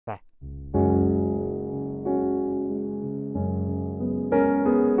Đây.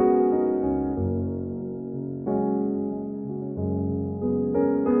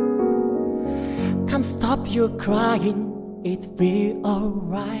 Come stop your crying, it will be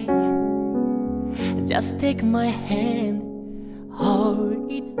alright. Just take my hand,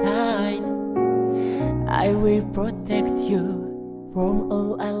 hold it tight. I will protect you from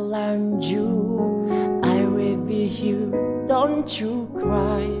all around you. I will be here, don't you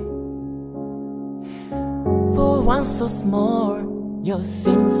cry. For one so small, you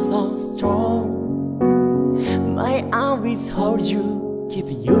seem so strong. My arm will hold you, keep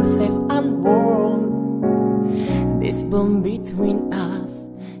you safe and warm. This bond between us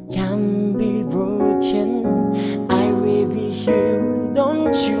can be broken. I will be here,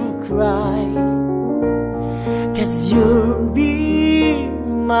 don't you cry. 'Cause you'll be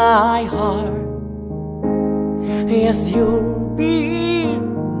my heart. Yes, you'll be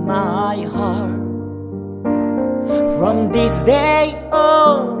my heart. From this day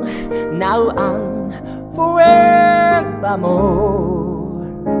on, now and forevermore.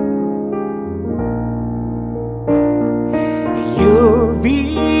 You'll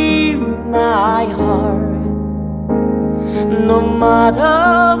be my heart, no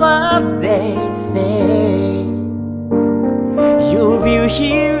matter what they say. You'll be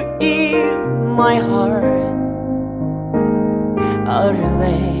here in my heart,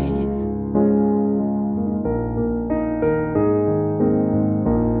 always.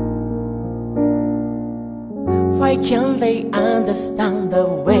 Why can't they understand the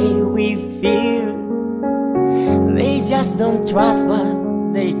way we feel? They just don't trust what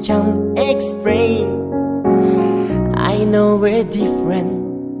they can't explain. I know we're different,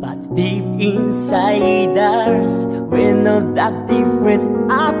 but deep inside us, we're not that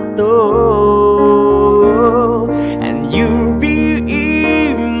different at all. And you'll be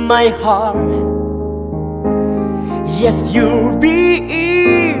in my heart. Yes, you'll be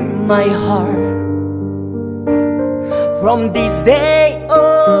in my heart. From this day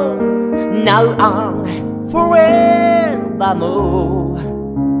on, now on, forevermore.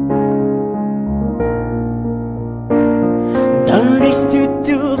 Don't listen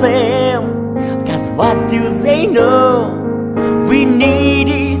to them, 'cause what do they know? We need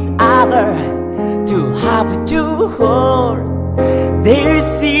each other to have to hold. They'll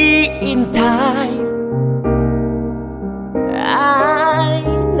see in time, I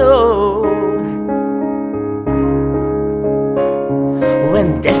know.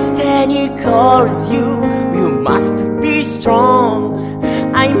 When destiny calls you, you must be strong.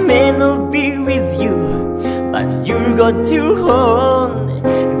 I may not be with you, but you got to hold.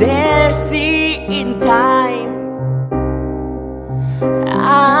 They'll see in time,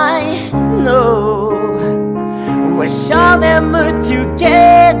 I know. We'll show them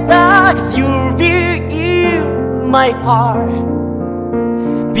together, 'cause you'll be in my heart.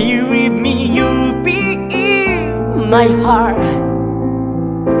 Believe me, you'll be in my heart.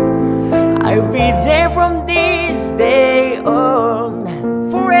 I'll be there from this day on,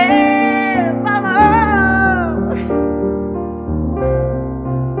 forevermore.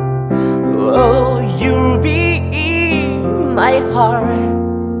 Oh, you'll be in my heart,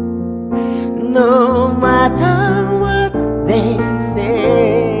 no matter what they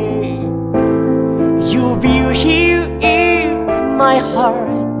say. You'll be here in my heart,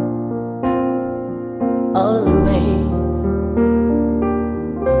 always.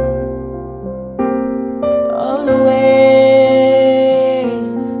 Always,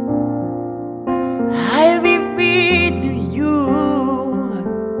 I will be to you.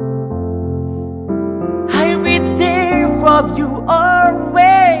 I will be there for you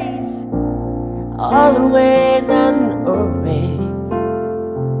always, always and always.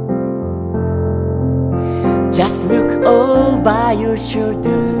 Just look over your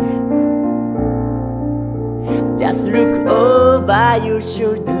shoulder. Just look over your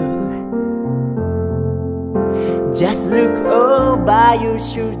shoulder. Just look over your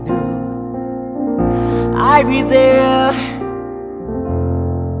shoulder. I'll be there.